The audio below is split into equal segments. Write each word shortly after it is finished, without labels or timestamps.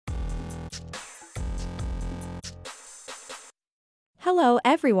Hello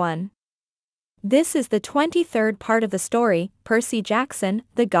everyone. This is the 23rd part of the story, Percy Jackson,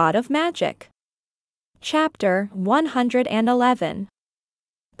 the God of Magic. Chapter 111.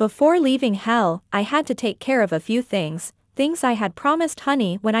 Before leaving hell, I had to take care of a few things I had promised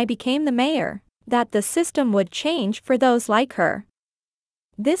Honey when I became the mayor, that the system would change for those like her.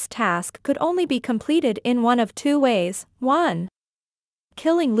 This task could only be completed in one of two ways: 1.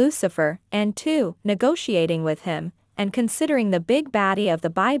 Killing Lucifer, and 2. Negotiating with him, and considering the big baddie of the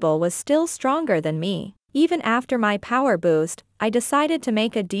Bible was still stronger than me. Even after my power boost, I decided to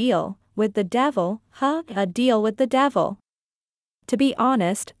make a deal with the devil. A deal with the devil. To be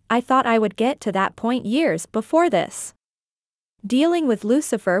honest, I thought I would get to that point years before this. Dealing with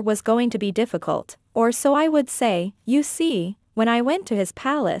Lucifer was going to be difficult, or so I would say. You see, when I went to his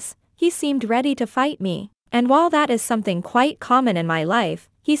palace, he seemed ready to fight me, and while that is something quite common in my life,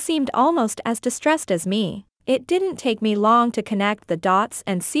 he seemed almost as distressed as me. It didn't take me long to connect the dots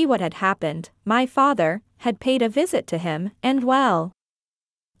and see what had happened. My father had paid a visit to him, and well,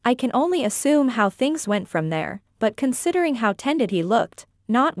 I can only assume how things went from there, but considering how tended he looked,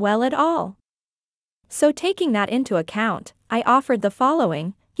 not well at all. So taking that into account, I offered the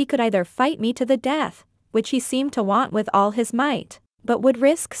following: he could either fight me to the death, which he seemed to want with all his might, but would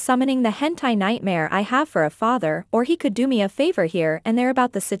risk summoning the hentai nightmare I have for a father, or he could do me a favor here and there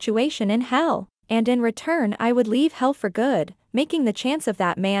about the situation in hell, and in return I would leave hell for good, making the chance of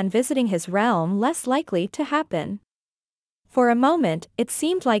that man visiting his realm less likely to happen. For a moment, it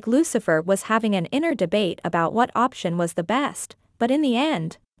seemed like Lucifer was having an inner debate about what option was the best, but in the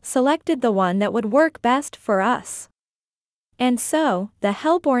end, selected the one that would work best for us. And so, the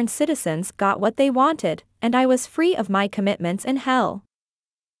hellborn citizens got what they wanted, and I was free of my commitments in hell.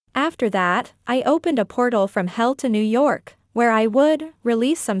 After that, I opened a portal from hell to New York, where I would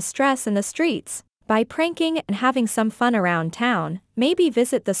release some stress in the streets by pranking and having some fun around town, maybe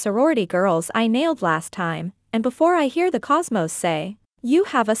visit the sorority girls I nailed last time, and before I hear the cosmos say, "You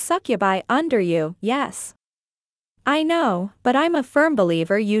have a succubi under you." Yes, I know, but I'm a firm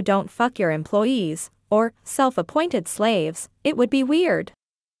believer you don't fuck your employees, or self-appointed slaves. It would be weird.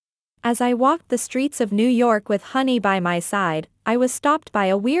 As I walked the streets of New York with Honey by my side, I was stopped by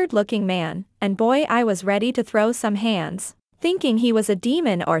a weird-looking man, and boy, I was ready to throw some hands, thinking he was a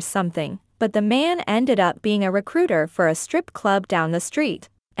demon or something, but the man ended up being a recruiter for a strip club down the street,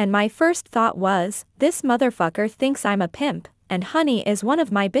 and my first thought was, this motherfucker thinks I'm a pimp, and Honey is one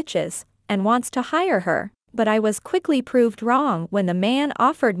of my bitches, and wants to hire her. But I was quickly proved wrong when the man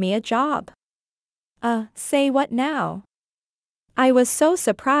offered me a job. Say what now? I was so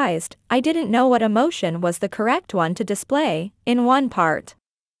surprised, I didn't know what emotion was the correct one to display. In one part,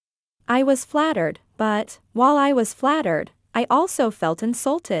 I was flattered, but, while I was flattered, I also felt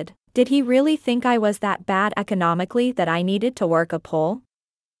insulted. Did he really think I was that bad economically that I needed to work a pole?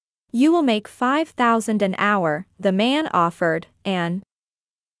 You will make $5,000 an hour, the man offered, and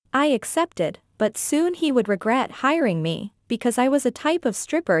I accepted. But soon he would regret hiring me, because I was a type of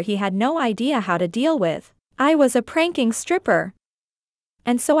stripper he had no idea how to deal with. I was a pranking stripper.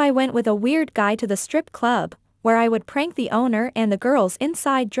 And so I went with a weird guy to the strip club, where I would prank the owner and the girls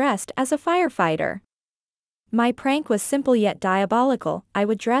inside dressed as a firefighter. My prank was simple yet diabolical. I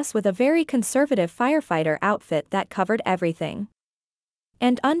would dress with a very conservative firefighter outfit that covered everything.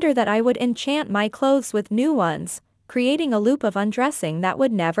 And under that I would enchant my clothes with new ones, creating a loop of undressing that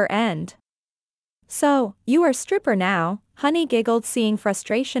would never end. So, you are stripper now? Honey giggled, seeing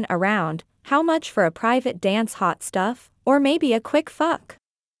frustration around. How much for a private dance? Hot stuff, or maybe a quick fuck?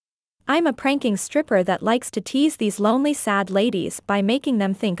 I'm a pranking stripper that likes to tease these lonely sad ladies by making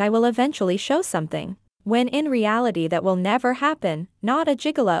them think I will eventually show something, when in reality that will never happen. Not a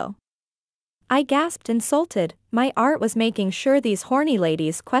gigolo. I gasped, insulted. My art was making sure these horny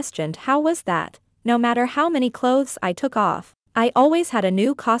ladies questioned how was that, no matter how many clothes I took off, I always had a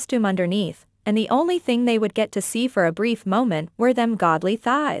new costume underneath, and the only thing they would get to see for a brief moment were them godly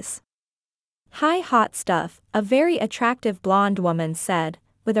thighs. "Hi, hot stuff," a very attractive blonde woman said,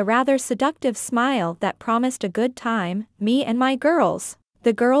 with a rather seductive smile that promised a good time. Me and my girls.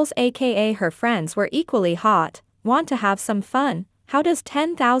 The girls, aka her friends, were equally hot. Want to have some fun? How does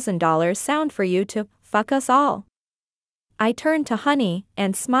 $10,000 sound for you to fuck us all? I turned to Honey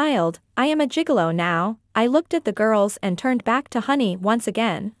and smiled. I am a gigolo now. I looked at the girls and turned back to Honey once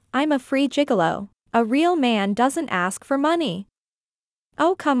again. I'm a free gigolo. A real man doesn't ask for money.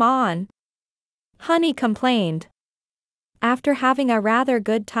 Oh, come on, Honey complained. After having a rather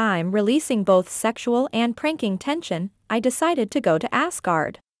good time releasing both sexual and pranking tension, I decided to go to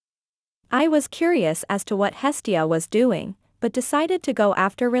Asgard. I was curious as to what Hestia was doing, but decided to go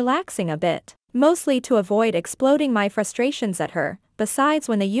after relaxing a bit, mostly to avoid exploding my frustrations at her, besides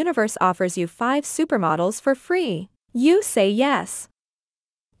when the universe offers you 5 supermodels for free, you say yes.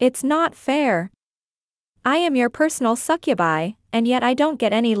 It's not fair. I am your personal succubi, and yet I don't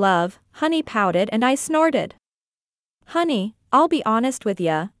get any love, Honey pouted and I snorted. Honey, I'll be honest with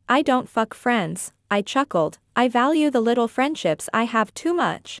ya, I don't fuck friends, I chuckled, I value the little friendships I have too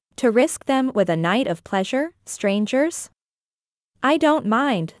much to risk them with a night of pleasure, strangers? I don't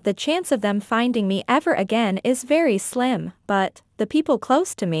mind, the chance of them finding me ever again is very slim, but, the people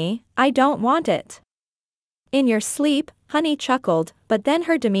close to me, I don't want it. In your sleep, Honey chuckled, but then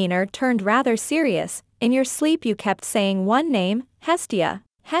her demeanor turned rather serious. In your sleep you kept saying one name, Hestia,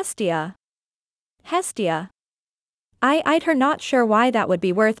 Hestia. Hestia. I eyed her, not sure why that would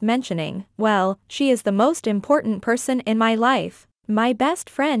be worth mentioning. Well, she is the most important person in my life, my best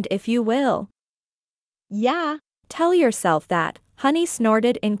friend if you will. Yeah. Tell yourself that, Honey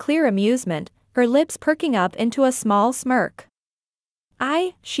snorted in clear amusement, her lips perking up into a small smirk.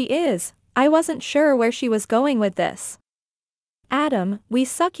 She is. I wasn't sure where she was going with this. Adam, we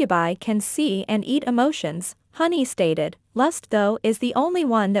succubi can see and eat emotions, Honey stated. Lust though is the only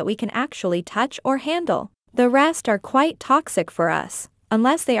one that we can actually touch or handle. The rest are quite toxic for us,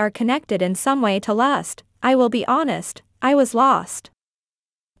 unless they are connected in some way to lust. I will be honest, I was lost.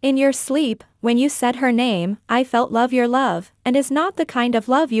 In your sleep, when you said her name, I felt love, your love, and is not the kind of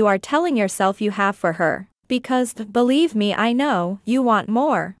love you are telling yourself you have for her, because, believe me, I know, you want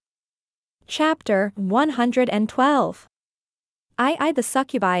more. Chapter 112. I eyed the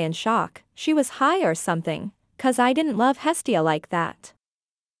succubi in shock. She was high or something, 'cause I didn't love Hestia like that.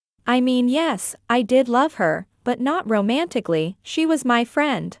 I mean, yes, I did love her, but not romantically. She was my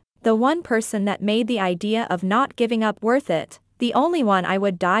friend, the one person that made the idea of not giving up worth it, the only one I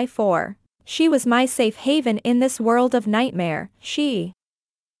would die for. She was my safe haven in this world of nightmare. She.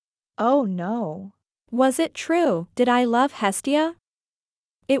 Oh no. Was it true? Did I love Hestia?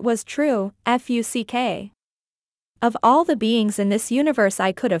 It was true, fuck. Of all the beings in this universe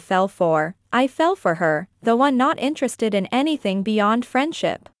I could have fell for, I fell for her, the one not interested in anything beyond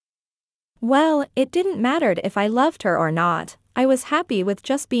friendship. Well, it didn't matter if I loved her or not, I was happy with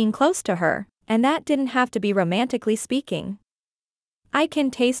just being close to her, and that didn't have to be romantically speaking. I can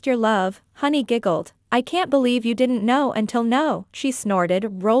taste your love, Honey giggled. I can't believe you didn't know until now, she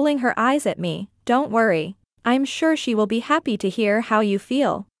snorted, rolling her eyes at me. Don't worry. I'm sure she will be happy to hear how you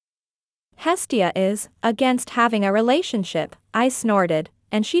feel. Hestia is against having a relationship, I snorted,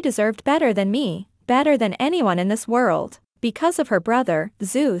 and she deserved better than me, better than anyone in this world. Because of her brother,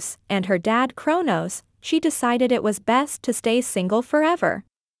 Zeus, and her dad Kronos, she decided it was best to stay single forever.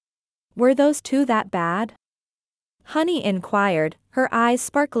 Were those two that bad? Honey inquired, her eyes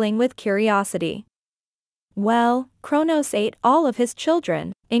sparkling with curiosity. Well, Kronos ate all of his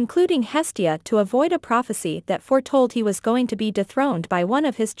children, including Hestia, to avoid a prophecy that foretold he was going to be dethroned by one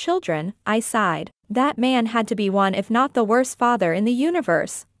of his children. I sighed. That man had to be one if not the worst father in the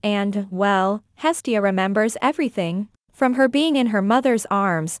universe, and, well, Hestia remembers everything. From her being in her mother's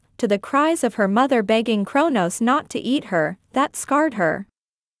arms, to the cries of her mother begging Kronos not to eat her, that scarred her.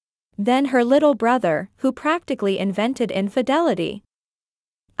 Then her little brother, who practically invented infidelity.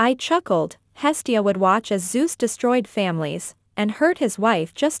 I chuckled. Hestia would watch as Zeus destroyed families, and hurt his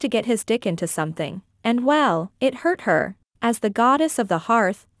wife just to get his dick into something, and well, it hurt her. As the goddess of the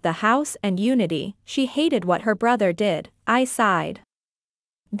hearth, the house and unity, she hated what her brother did. I sighed.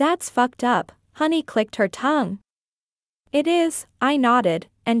 That's fucked up, Honey clicked her tongue. It is, I nodded,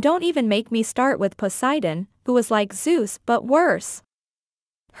 and don't even make me start with Poseidon, who was like Zeus but worse.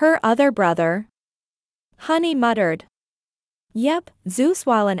 Her other brother. Honey muttered. Yep, Zeus,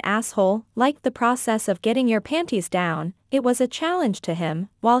 while an asshole, liked the process of getting your panties down. It was a challenge to him.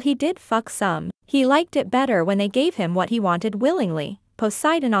 While he did fuck some, he liked it better when they gave him what he wanted willingly.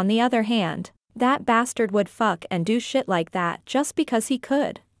 Poseidon, on the other hand, that bastard would fuck and do shit like that just because he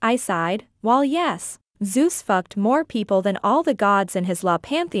could. I sighed. While yes, Zeus fucked more people than all the gods in his law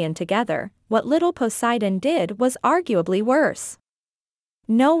pantheon together, what little Poseidon did was arguably worse.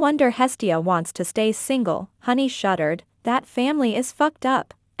 No wonder Hestia wants to stay single, Honey shuddered. That family is fucked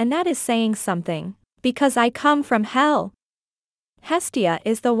up, and that is saying something. Because I come from hell. Hestia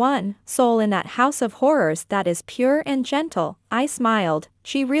is the one soul in that house of horrors that is pure and gentle. I smiled,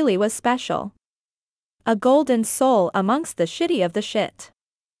 she really was special. A golden soul amongst the shitty of the shit.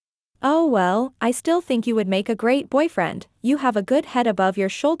 Oh well, I still think you would make a great boyfriend. You have a good head above your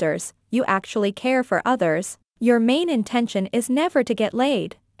shoulders, you actually care for others, your main intention is never to get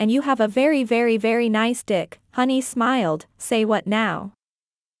laid. And you have a very very very nice dick. Honey smiled. Say what now?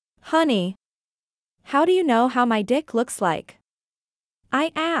 Honey. How do you know how my dick looks like?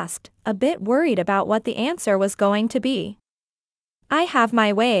 I asked, a bit worried about what the answer was going to be. I have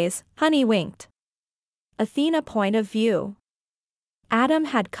my ways, Honey winked. Athena point of view. Adam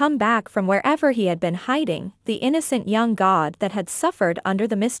had come back from wherever he had been hiding, the innocent young god that had suffered under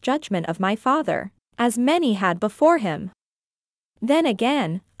the misjudgment of my father, as many had before him. Then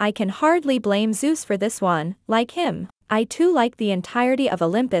again, I can hardly blame Zeus for this one. Like him, I too, like the entirety of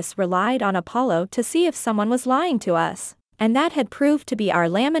Olympus, relied on Apollo to see if someone was lying to us, and that had proved to be our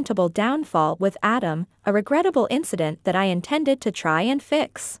lamentable downfall with Adam, a regrettable incident that I intended to try and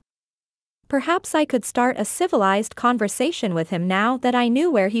fix. Perhaps I could start a civilized conversation with him now that I knew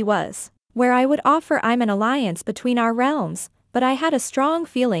where he was, where I would offer him an alliance between our realms, but I had a strong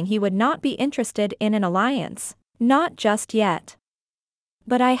feeling he would not be interested in an alliance, not just yet.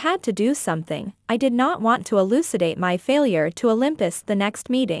 But I had to do something. I did not want to elucidate my failure to Olympus the next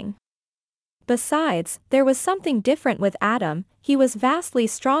meeting. Besides, there was something different with Adam. He was vastly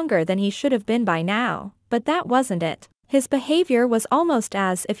stronger than he should have been by now, but that wasn't it. His behavior was almost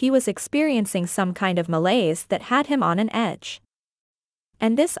as if he was experiencing some kind of malaise that had him on an edge.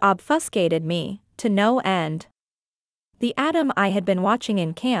 And this obfuscated me, to no end. The Adam I had been watching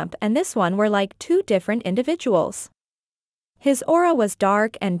in camp and this one were like two different individuals. His aura was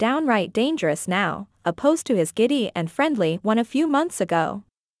dark and downright dangerous now, opposed to his giddy and friendly one a few months ago.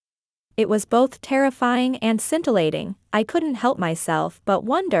 It was both terrifying and scintillating. I couldn't help myself but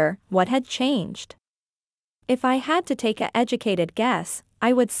wonder what had changed. If I had to take an educated guess,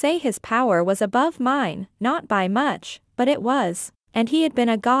 I would say his power was above mine, not by much, but it was, and he had been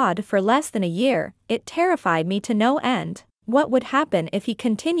a god for less than a year. It terrified me to no end. What would happen if he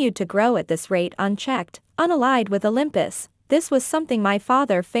continued to grow at this rate unchecked, unallied with Olympus? This was something my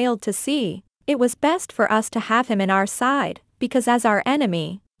father failed to see. It was best for us to have him in our side, because as our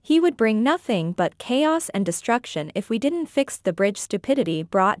enemy, he would bring nothing but chaos and destruction if we didn't fix the bridge stupidity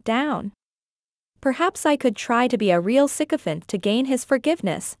brought down. Perhaps I could try to be a real sycophant to gain his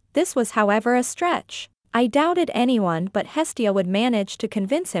forgiveness. This was, however, a stretch. I doubted anyone but Hestia would manage to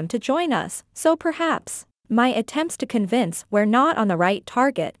convince him to join us, so perhaps my attempts to convince were not on the right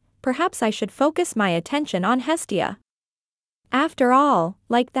target. Perhaps I should focus my attention on Hestia. After all,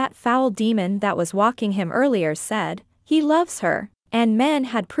 like that foul demon that was walking him earlier said, he loves her, and men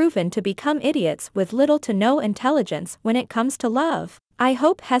had proven to become idiots with little to no intelligence when it comes to love. I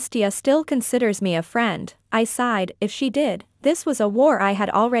hope Hestia still considers me a friend. I sighed. If she did, this was a war I had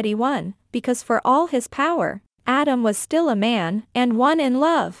already won, because for all his power, Adam was still a man, and one in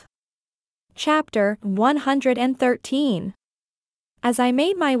love. Chapter 113. As I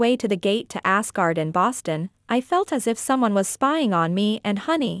made my way to the gate to Asgard in Boston, I felt as if someone was spying on me and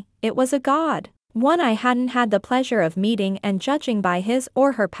Honey. It was a god, one I hadn't had the pleasure of meeting, and judging by his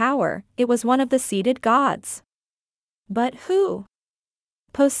or her power, it was one of the seated gods. But who?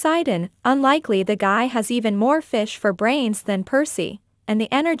 Poseidon. Unlikely. The guy has even more fish for brains than Percy, and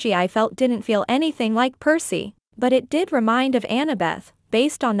the energy I felt didn't feel anything like Percy, but it did remind of Annabeth.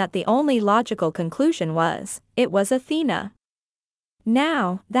 Based on that, the only logical conclusion was, it was Athena.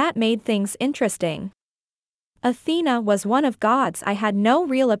 Now, that made things interesting. Athena was one of gods I had no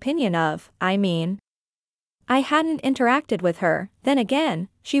real opinion of. I hadn't interacted with her. Then again,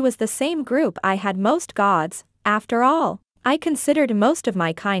 she was the same group I had most gods. After all, I considered most of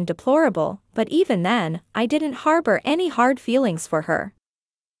my kind deplorable, but even then, I didn't harbor any hard feelings for her.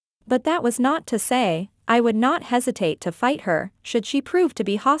 But that was not to say, I would not hesitate to fight her, should she prove to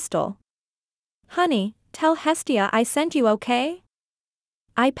be hostile. Honey, tell Hestia I sent you, okay?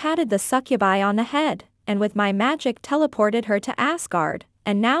 I patted the succubi on the head, and with my magic teleported her to Asgard,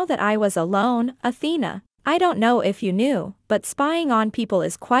 and now that I was alone, Athena, I don't know if you knew, but spying on people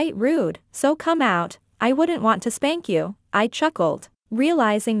is quite rude, so come out. I wouldn't want to spank you. I chuckled,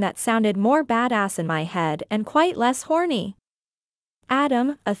 realizing that sounded more badass in my head and quite less horny.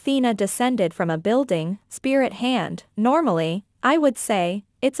 Adam, Athena descended from a building, spirit hand. Normally, I would say,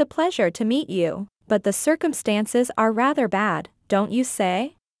 it's a pleasure to meet you, but the circumstances are rather bad, don't you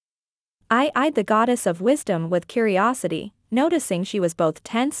say? I eyed the goddess of wisdom with curiosity, noticing she was both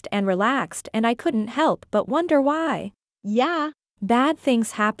tensed and relaxed, and I couldn't help but wonder why. Yeah. Bad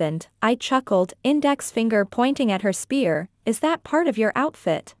things happened, I chuckled, index finger pointing at her spear. Is that part of your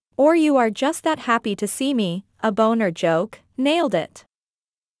outfit? Or you are just that happy to see me? A boner joke? Nailed it.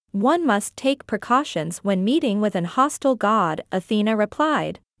 One must take precautions when meeting with an hostile god, Athena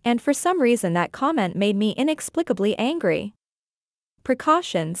replied, and for some reason that comment made me inexplicably angry.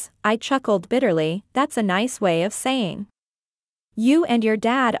 Precautions, I chuckled bitterly. That's a nice way of saying you and your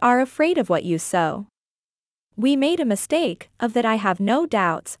dad are afraid of what you sow. We made a mistake, of that I have no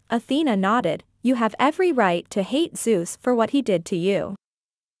doubts. Athena nodded. You have every right to hate Zeus for what he did to you.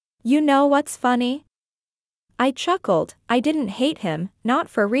 You know what's funny? I chuckled. I didn't hate him, not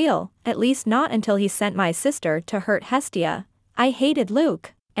for real, at least not until he sent my sister to hurt Hestia. I hated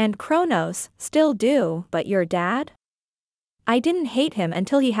Luke, and Kronos, still do, but your dad? I didn't hate him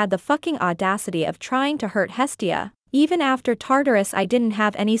until he had the fucking audacity of trying to hurt Hestia. Even after Tartarus I didn't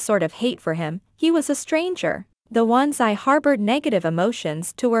have any sort of hate for him, he was a stranger. The ones I harbored negative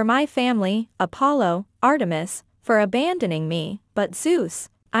emotions to were my family, Apollo, Artemis, for abandoning me, but Zeus.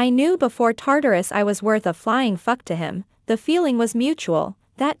 I knew before Tartarus I was worth a flying fuck to him. The feeling was mutual.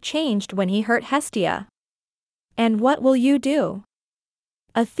 That changed when he hurt Hestia. And what will you do?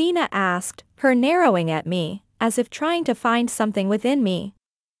 Athena asked, her narrowing at me, as if trying to find something within me.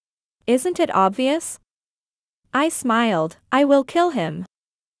 Isn't it obvious? I smiled. I will kill him.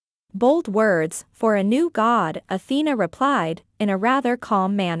 Bold words, for a new god, Athena replied, in a rather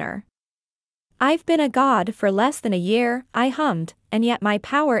calm manner. I've been a god for less than a year, I hummed, and yet my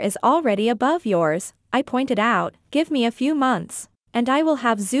power is already above yours, I pointed out. Give me a few months, and I will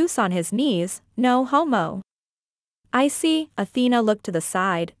have Zeus on his knees, no homo. I see. Athena looked to the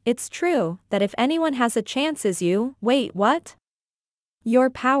side. It's true, that if anyone has a chance is you. Wait, what? Your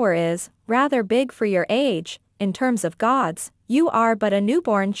power is rather big for your age. In terms of gods, you are but a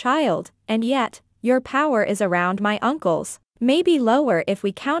newborn child, and yet, your power is around my uncle's. Maybe lower if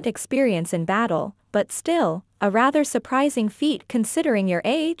we count experience in battle, but still, a rather surprising feat considering your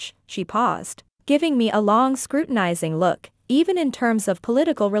age. She paused, giving me a long scrutinizing look. Even in terms of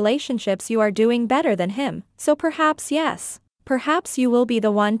political relationships you are doing better than him, so perhaps yes. Perhaps you will be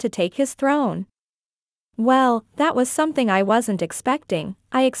the one to take his throne. Well, that was something I wasn't expecting.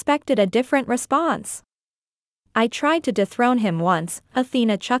 I expected a different response. I tried to dethrone him once,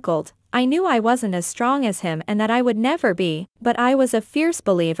 Athena chuckled. I knew I wasn't as strong as him and that I would never be, but I was a fierce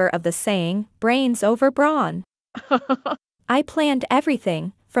believer of the saying, brains over brawn. I planned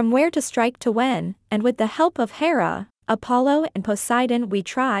everything, from where to strike to when, and with the help of Hera, Apollo and Poseidon we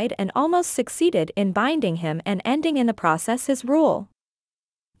tried and almost succeeded in binding him and ending in the process his rule.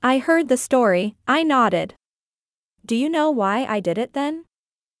 I heard the story, I nodded. Do you know why I did it then?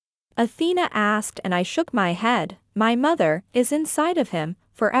 Athena asked and I shook my head. My mother is inside of him,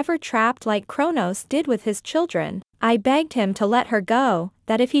 forever trapped like Kronos did with his children. I begged him to let her go,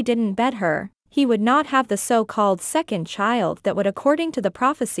 that if he didn't bed her, he would not have the so-called second child that would according to the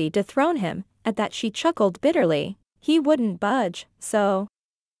prophecy dethrone him. At that she chuckled bitterly. He wouldn't budge, so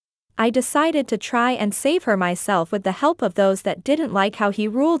I decided to try and save her myself with the help of those that didn't like how he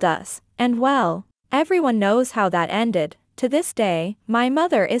ruled us, and well, everyone knows how that ended. To this day, my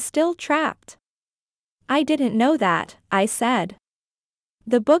mother is still trapped. I didn't know that, I said.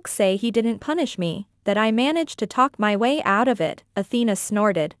 The books say he didn't punish me, that I managed to talk my way out of it, Athena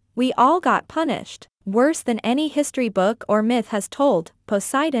snorted. We all got punished, worse than any history book or myth has told.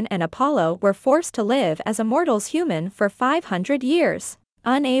 Poseidon and Apollo were forced to live as immortals human for 500 years,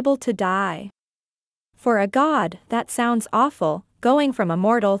 unable to die. For a god, that sounds awful, going from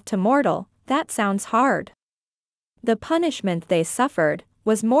immortal to mortal, that sounds hard. The punishment they suffered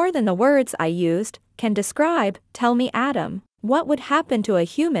was more than the words I used can describe. Tell me, Adam, what would happen to a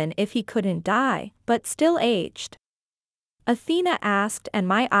human if he couldn't die, but still aged? Athena asked and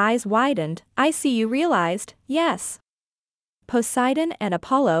my eyes widened. I see you realized, yes. Poseidon and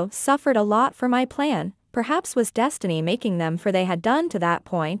Apollo suffered a lot for my plan, perhaps was destiny making them for they had done to that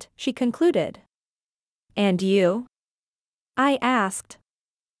point, she concluded. And you? I asked.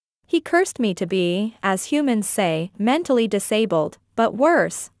 He cursed me to be, as humans say, mentally disabled, but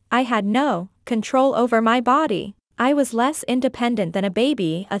worse, I had no control over my body. I was less independent than a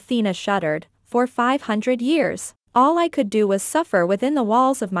baby, Athena shuddered. For 500 years, all I could do was suffer within the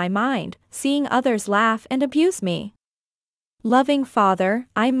walls of my mind, seeing others laugh and abuse me. Loving father,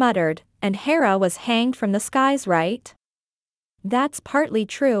 I muttered, and Hera was hanged from the skies, right? That's partly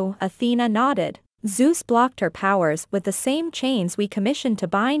true, Athena nodded. Zeus blocked her powers with the same chains we commissioned to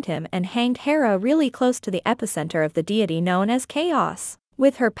bind him and hanged Hera really close to the epicenter of the deity known as chaos,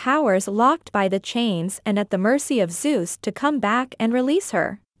 with her powers locked by the chains and at the mercy of Zeus to come back and release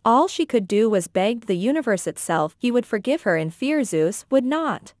her. All she could do was beg the universe itself he would forgive her in fear Zeus would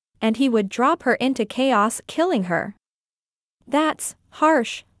not, and he would drop her into chaos, killing her. That's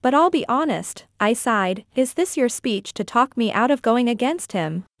harsh, but I'll be honest, I sighed. Is this your speech to talk me out of going against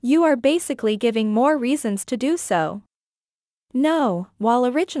him? You are basically giving more reasons to do so. No, while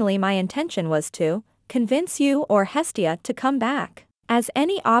originally my intention was to convince you or Hestia to come back, as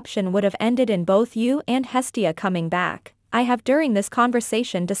any option would have ended in both you and Hestia coming back, I have during this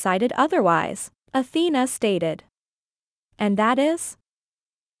conversation decided otherwise, Athena stated. And that is?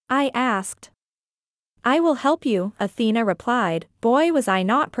 I asked. I will help you, Athena replied. Boy, was I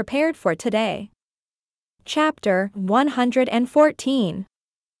not prepared for today. Chapter 114.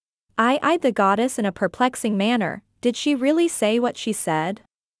 I eyed the goddess in a perplexing manner. Did she really say what she said?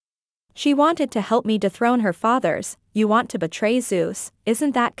 She wanted to help me dethrone her fathers. You want to betray Zeus,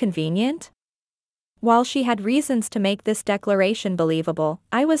 isn't that convenient? While she had reasons to make this declaration believable,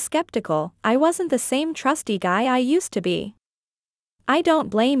 I was skeptical. I wasn't the same trusty guy I used to be. I don't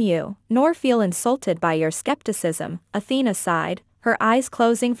blame you, nor feel insulted by your skepticism, Athena sighed, her eyes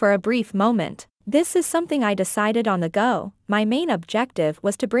closing for a brief moment. This is something I decided on the go. My main objective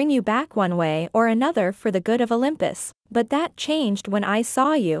was to bring you back one way or another for the good of Olympus. But that changed when I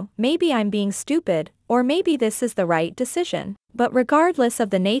saw you. Maybe I'm being stupid, or maybe this is the right decision. But regardless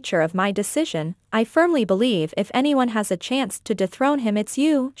of the nature of my decision, I firmly believe if anyone has a chance to dethrone him, it's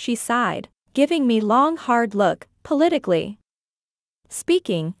you, she sighed, giving me long hard look. Politically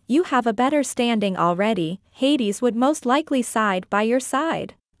speaking, you have a better standing already. Hades would most likely side by your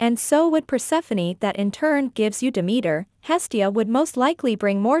side. And so would Persephone, that in turn gives you Demeter. Hestia would most likely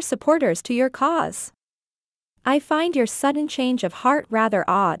bring more supporters to your cause. I find your sudden change of heart rather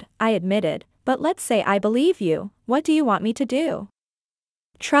odd, I admitted, but let's say I believe you. What do you want me to do?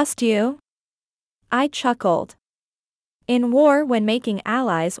 Trust you? I chuckled. In war, when making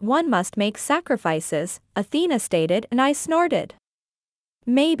allies, one must make sacrifices, Athena stated, and I snorted.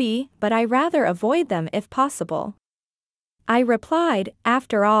 Maybe, but I rather avoid them if possible. I replied.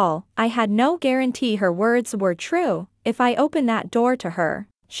 After all, I had no guarantee her words were true. If I open that door to her,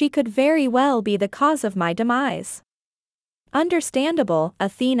 she could very well be the cause of my demise. Understandable,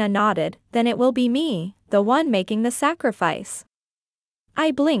 Athena nodded. Then it will be me, the one making the sacrifice.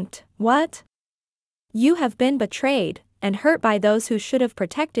 I blinked. What? You have been betrayed, and hurt by those who should have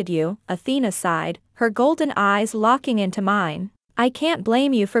protected you, Athena sighed, her golden eyes locking into mine. I can't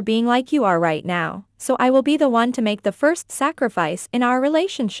blame you for being like you are right now, so I will be the one to make the first sacrifice in our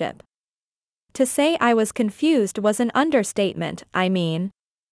relationship. To say I was confused was an understatement.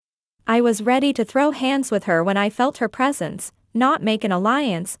 I was ready to throw hands with her when I felt her presence, not make an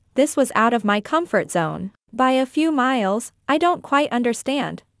alliance. This was out of my comfort zone. By a few miles. I don't quite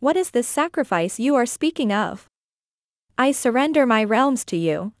understand. What is this sacrifice you are speaking of? I surrender my realms to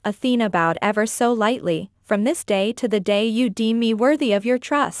you, Athena bowed ever so lightly. From this day to the day you deem me worthy of your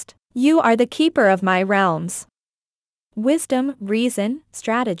trust, you are the keeper of my realms. Wisdom, reason,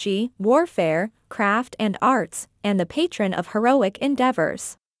 strategy, warfare, craft and arts, and the patron of heroic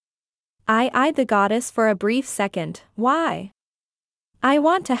endeavors. I eyed the goddess for a brief second. Why? I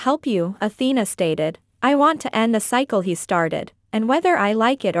want to help you, Athena stated. I want to end the cycle he started, and whether I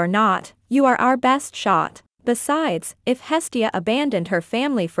like it or not, you are our best shot. Besides, if Hestia abandoned her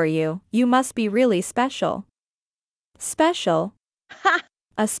family for you, you must be really special. Special? Ha!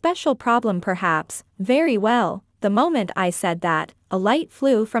 A special problem perhaps. Very well. The moment I said that, a light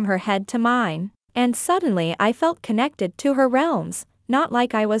flew from her head to mine, and suddenly I felt connected to her realms, not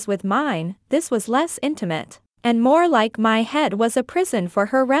like I was with mine. This was less intimate, and more like my head was a prison for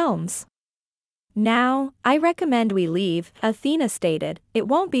her realms. Now, I recommend we leave, Athena stated. It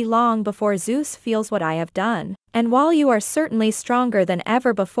won't be long before Zeus feels what I have done, and while you are certainly stronger than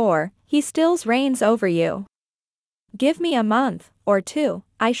ever before, he still reigns over you. Give me a month, or two,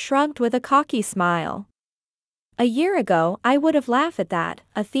 I shrugged with a cocky smile. A year ago I would have laughed at that,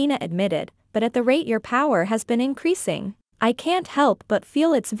 Athena admitted, but at the rate your power has been increasing, I can't help but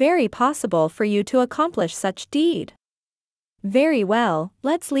feel it's very possible for you to accomplish such deed. Very well,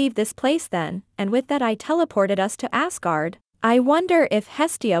 let's leave this place then, and with that I teleported us to Asgard. I wonder if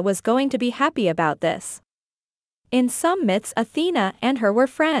Hestia was going to be happy about this. In some myths Athena and her were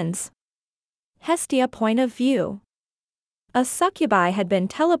friends. Hestia point of view. A succubi had been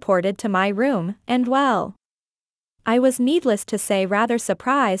teleported to my room, and well, I was needless to say rather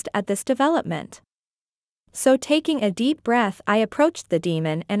surprised at this development. So taking a deep breath I approached the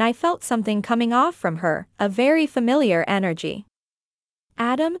demon and I felt something coming off from her, a very familiar energy.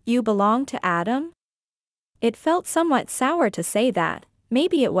 Adam, you belong to Adam? It felt somewhat sour to say that.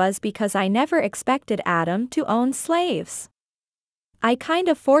 Maybe it was because I never expected Adam to own slaves. I kind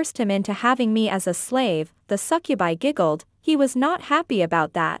of forced him into having me as a slave, the succubi giggled. He was not happy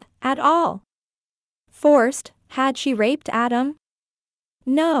about that, at all. Forced? Had she raped Adam?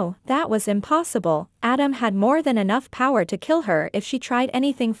 No, that was impossible. Adam had more than enough power to kill her if she tried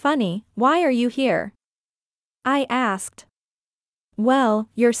anything funny. Why are you here? I asked. Well,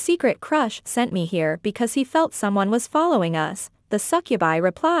 your secret crush sent me here because he felt someone was following us, the succubi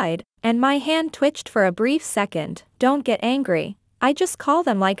replied, and my hand twitched for a brief second. Don't get angry. I just call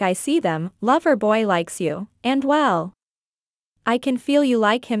them like I see them. Lover boy likes you, and well, I can feel you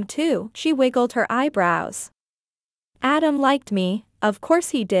like him too. She wiggled her eyebrows. Adam liked me. Of course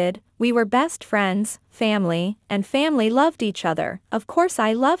he did. We were best friends, family, and family loved each other. Of course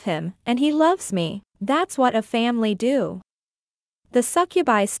I love him, and he loves me. That's what a family do. The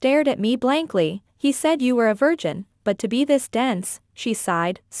succubi stared at me blankly. He said you were a virgin, but to be this dense, she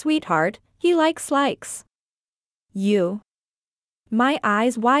sighed. Sweetheart, he likes. You. My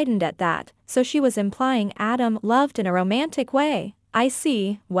eyes widened at that, so she was implying Adam loved in a romantic way. I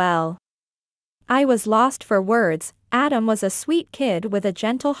see, well. I was lost for words. Adam was a sweet kid with a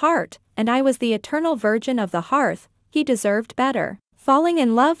gentle heart, and I was the eternal virgin of the hearth. He deserved better. Falling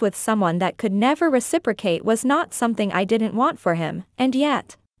in love with someone that could never reciprocate was not something I didn't want for him, and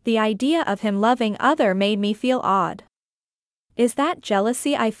yet, the idea of him loving other made me feel odd. Is that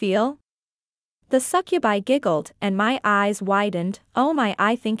jealousy I feel? The succubi giggled, and my eyes widened. Oh my,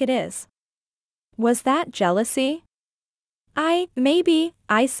 I think it is. Was that jealousy? Maybe,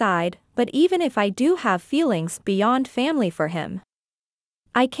 I sighed, but even if I do have feelings beyond family for him,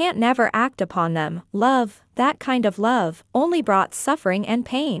 I can't never act upon them. Love, that kind of love, only brought suffering and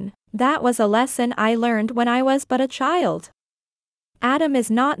pain. That was a lesson I learned when I was but a child. Adam is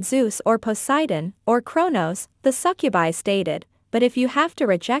not Zeus or Poseidon, or Kronos, the succubi stated, but if you have to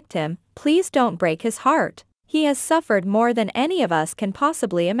reject him, please don't break his heart. He has suffered more than any of us can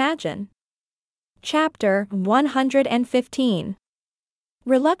possibly imagine. Chapter 115.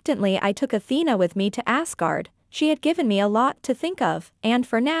 Reluctantly I took Athena with me to Asgard. She had given me a lot to think of, and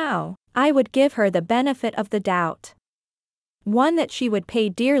for now, I would give her the benefit of the doubt. One that she would pay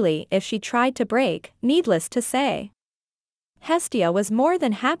dearly if she tried to break, needless to say. Hestia was more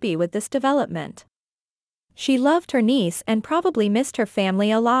than happy with this development. She loved her niece and probably missed her family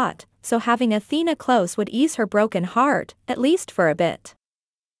a lot, so having Athena close would ease her broken heart, at least for a bit.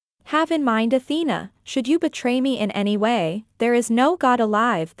 Have in mind, Athena, should you betray me in any way, there is no god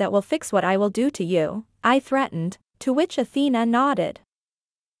alive that will fix what I will do to you, I threatened, to which Athena nodded.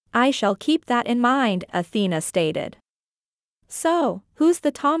 I shall keep that in mind, Athena stated. So, who's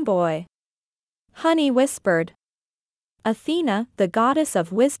the tomboy? Honey whispered. Athena, the goddess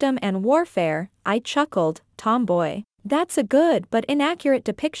of wisdom and warfare, I chuckled. Tomboy. That's a good but inaccurate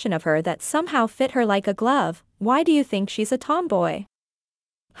depiction of her that somehow fit her like a glove. Why do you think she's a tomboy?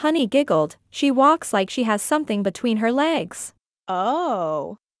 Honey giggled. She walks like she has something between her legs.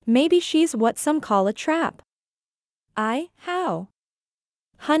 Oh. Maybe she's what some call a trap. How?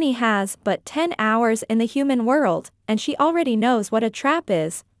 Honey has but 10 hours in the human world, and she already knows what a trap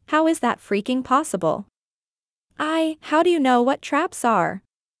is. How is that freaking possible? How do you know what traps are?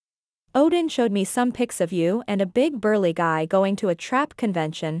 Odin showed me some pics of you and a big burly guy going to a trap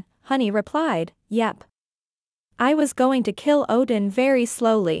convention, Honey replied. Yep. I was going to kill Odin very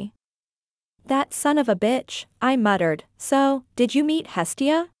slowly. That son of a bitch, I muttered. So, did you meet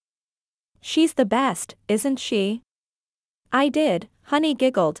Hestia? She's the best, isn't she? I did, Honey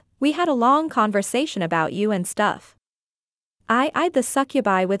giggled. We had a long conversation about you and stuff. I eyed the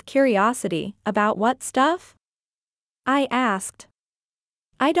succubi with curiosity. About what stuff? I asked.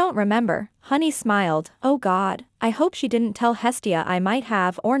 I don't remember, Honey smiled. Oh God, I hope she didn't tell Hestia I might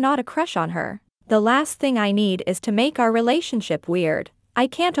have or not a crush on her. The last thing I need is to make our relationship weird. I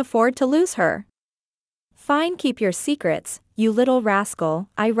can't afford to lose her. Fine, keep your secrets, you little rascal.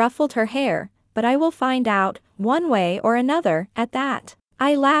 I ruffled her hair, but I will find out, one way or another, at that.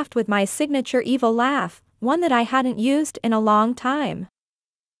 I laughed with my signature evil laugh, one that I hadn't used in a long time.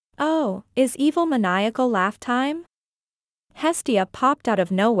 Oh, is evil maniacal laugh time? Hestia popped out of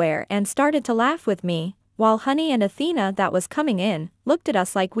nowhere and started to laugh with me, while Honey and Athena that was coming in, looked at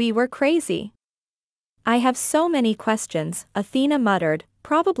us like we were crazy. I have so many questions, Athena muttered,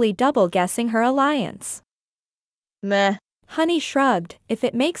 probably double guessing her alliance. Meh. Honey shrugged. If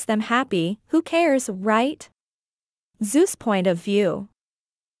it makes them happy, who cares, right? Zeus' point of view.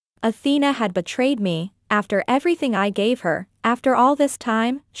 Athena had betrayed me, after everything I gave her, after all this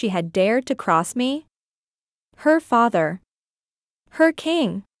time, she had dared to cross me? Her father. Her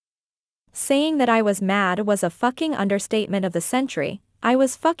king. Saying that I was mad was a fucking understatement of the century. I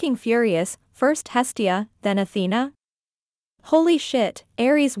was fucking furious, first Hestia, then Athena. Holy shit,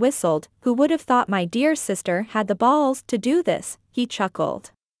 Ares whistled. Who would have thought my dear sister had the balls to do this, he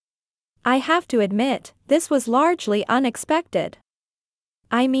chuckled. I have to admit, this was largely unexpected.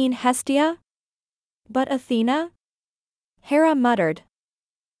 I mean Hestia? But Athena? Hera muttered.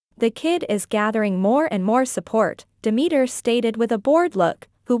 The kid is gathering more and more support, Demeter stated with a bored look.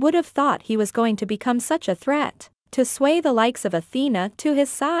 Who would have thought he was going to become such a threat, to sway the likes of Athena to his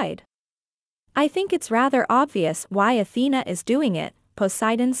side? I think it's rather obvious why Athena is doing it,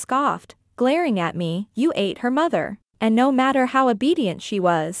 Poseidon scoffed, glaring at me. You ate her mother, and no matter how obedient she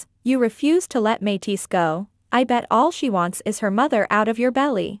was, you refused to let Métis go. I bet all she wants is her mother out of your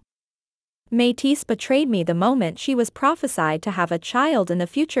belly. Métis betrayed me the moment she was prophesied to have a child in the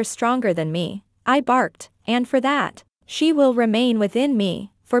future stronger than me, I barked, and for that, she will remain within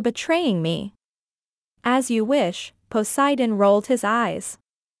me, for betraying me. As you wish, Poseidon rolled his eyes.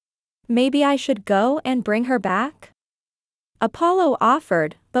 Maybe I should go and bring her back? Apollo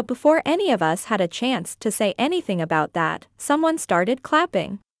offered, but before any of us had a chance to say anything about that, someone started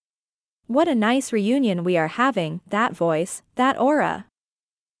clapping. What a nice reunion we are having, that voice, that aura.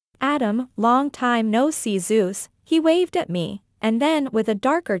 Adam, long time no see Zeus, he waved at me, and then with a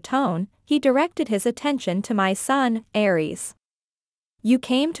darker tone, he directed his attention to my son, Ares. You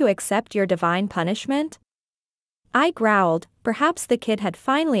came to accept your divine punishment? I growled, perhaps the kid had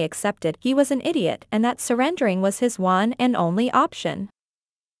finally accepted he was an idiot and that surrendering was his one and only option.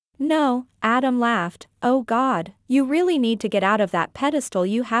 No, Adam laughed, oh God, you really need to get out of that pedestal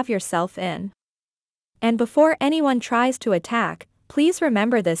you have yourself in. And before anyone tries to attack, please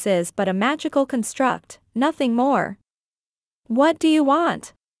remember this is but a magical construct, nothing more. What do you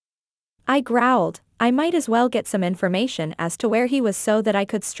want? I growled, I might as well get some information as to where he was so that I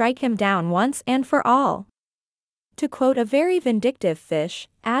could strike him down once and for all. To quote a very vindictive fish,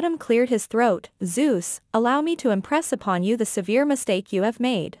 Adam cleared his throat, Zeus, allow me to impress upon you the severe mistake you have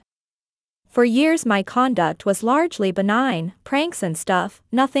made. For years my conduct was largely benign, pranks and stuff,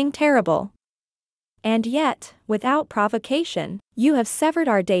 nothing terrible. And yet, without provocation, you have severed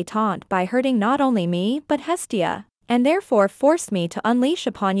our détente by hurting not only me but Hestia, and therefore forced me to unleash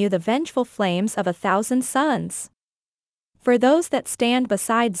upon you the vengeful flames of 1,000 suns. For those that stand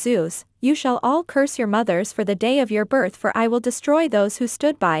beside Zeus, you shall all curse your mothers for the day of your birth, for I will destroy those who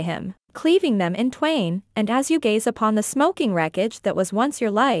stood by him, cleaving them in twain, and as you gaze upon the smoking wreckage that was once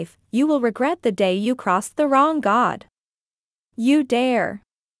your life, you will regret the day you crossed the wrong god. You dare.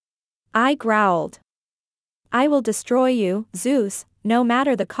 I growled. I will destroy you, Zeus, no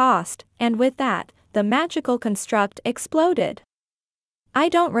matter the cost, and with that, the magical construct exploded. I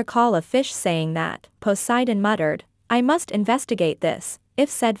don't recall a fish saying that, Poseidon muttered, I must investigate this, if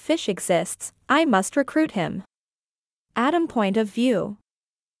said fish exists, I must recruit him. Adam point of view.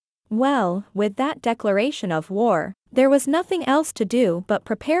 Well, with that declaration of war, there was nothing else to do but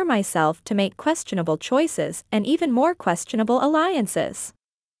prepare myself to make questionable choices and even more questionable alliances.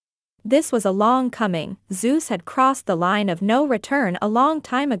 This was a long coming, Zeus had crossed the line of no return a long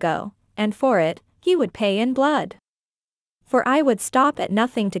time ago, and for it, he would pay in blood. For I would stop at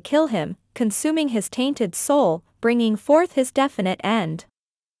nothing to kill him, consuming his tainted soul, bringing forth his definite end.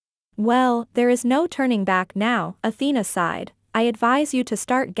 Well, there is no turning back now, Athena sighed, I advise you to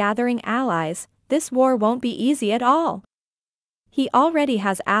start gathering allies, this war won't be easy at all. He already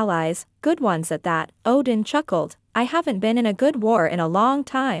has allies, good ones at that, Odin chuckled, I haven't been in a good war in a long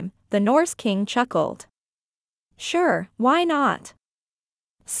time, the Norse king chuckled. Sure, why not?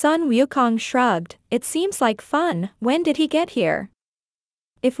 Sun Wukong shrugged, it seems like fun, when did he get here?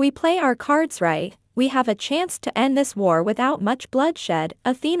 If we play our cards right, we have a chance to end this war without much bloodshed,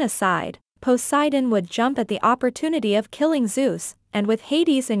 Athena sighed. Poseidon would jump at the opportunity of killing Zeus, and with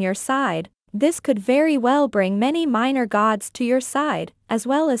Hades in your side, this could very well bring many minor gods to your side, as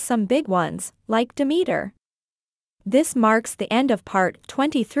well as some big ones, like Demeter. This marks the end of part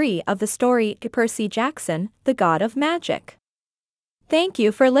 23 of the story Percy Jackson, the God of Magic. Thank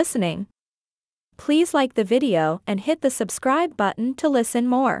you for listening. Please like the video and hit the subscribe button to listen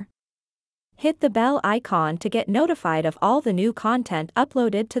more. Hit the bell icon to get notified of all the new content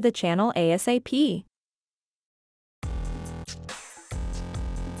uploaded to the channel ASAP.